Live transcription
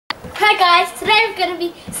Hi guys, today we're going to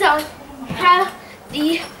be showing how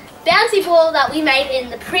the bouncy ball that we made in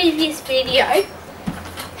the previous video,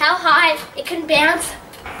 how high it can bounce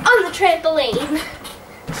on the trampoline.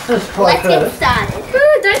 Let's get started.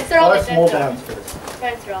 Ooh, don't throw it. Small bounce first.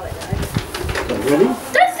 Don't throw it though. Ready?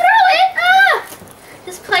 Don't throw it! Ah!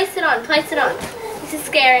 Just place it on, place it on. This is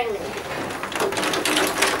scaring me.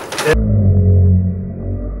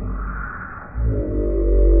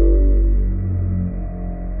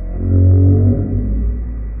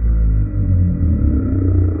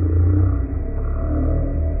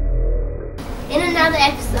 In another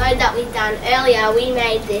episode that we done earlier, we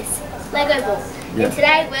made this Lego ball. Yeah. And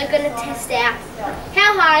today we're going to test out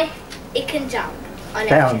how high it can jump on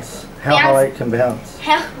bounce. How high it can bounce.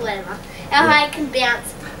 How high it can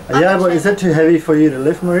bounce. Yeah, but is it too heavy for you to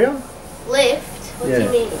lift, Maria? Lift? What do you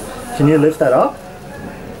mean? Can you lift that up?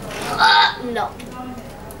 No.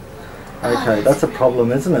 Okay, that's a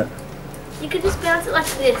problem, isn't it? You could just bounce it like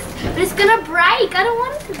this. But it's going to break. I don't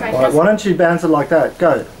want it to break. Right, why don't you bounce it like that?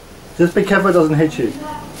 Go. Just be careful it doesn't hit you.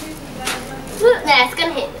 Nah, it's going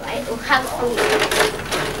to hit you. Right? We'll have it on you.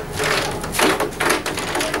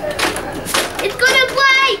 It's going to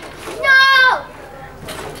break! No!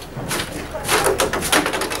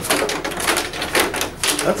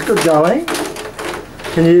 That's good going.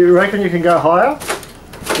 Can you reckon you can go higher?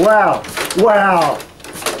 Wow. Wow.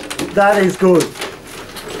 That is good.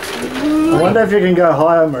 I wonder if you can go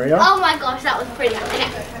higher, Maria. Oh my gosh, that was pretty high. Okay.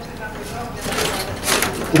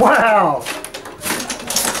 Wow!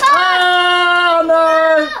 Oh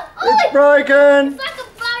no! It's broken! It's like a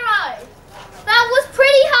burrow. That was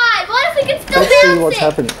pretty high. What if we can still Let's bounce see what's it?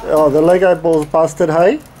 happened. Oh, the Lego ball's busted,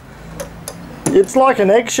 hey? It's like an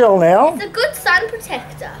eggshell now. It's a good sun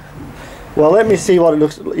protector. Well, let me see what it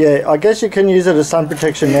looks like. Yeah, I guess you can use it as sun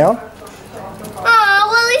protection now. Oh,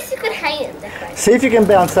 well at least you could hang it decoration. See if you can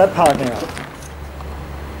bounce that part now.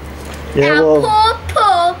 Yeah, Our well...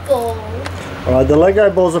 poor ball. Alright, the Lego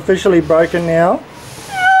ball's officially broken now.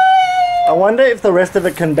 I wonder if the rest of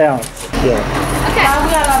it can bounce. Yeah.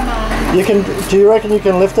 Okay. You can. Do you reckon you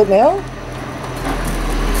can lift it now?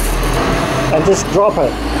 And just drop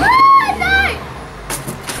it. Oh, no!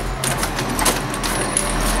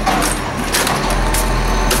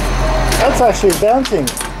 That's actually bouncing.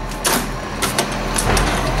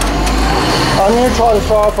 I'm going to try to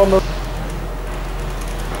throw it from the...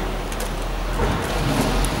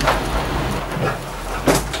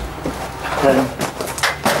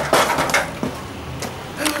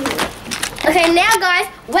 Okay, now guys,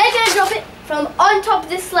 we're going to drop it from on top of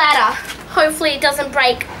this ladder. Hopefully it doesn't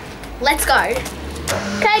break. Let's go.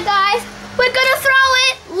 Okay guys, we're going to throw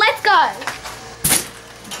it. Let's go.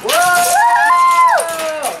 Whoa!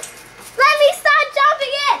 Woo! Let me start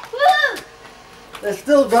jumping it. Woo! They're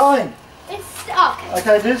still going. It's stuck.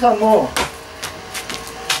 Okay, do some more.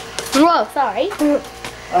 Whoa, sorry.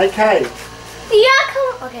 Okay. Yeah, come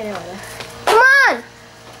on. Okay, no, no. Come on.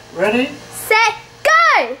 Ready? Set,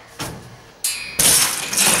 go.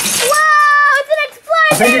 Wow, it's an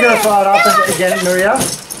explosion. I think you're going to throw it up again, Maria.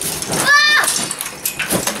 Ah!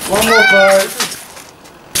 One more throw.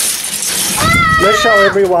 Ah! Let's show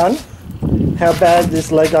everyone how bad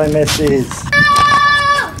this Lego mess is.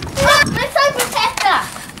 My sun protector.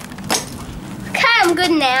 Okay, I'm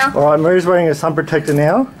good now. Alright, Maria's wearing a sun protector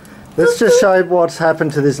now. Let's just show what's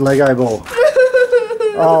happened to this Lego ball.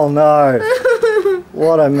 Oh no.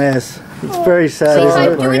 What a mess. It's very sad, isn't it,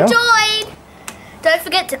 Hope you Maria? enjoyed. Don't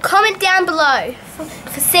forget to comment down below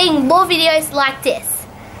for seeing more videos like this.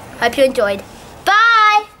 Hope you enjoyed.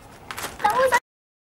 Bye. That was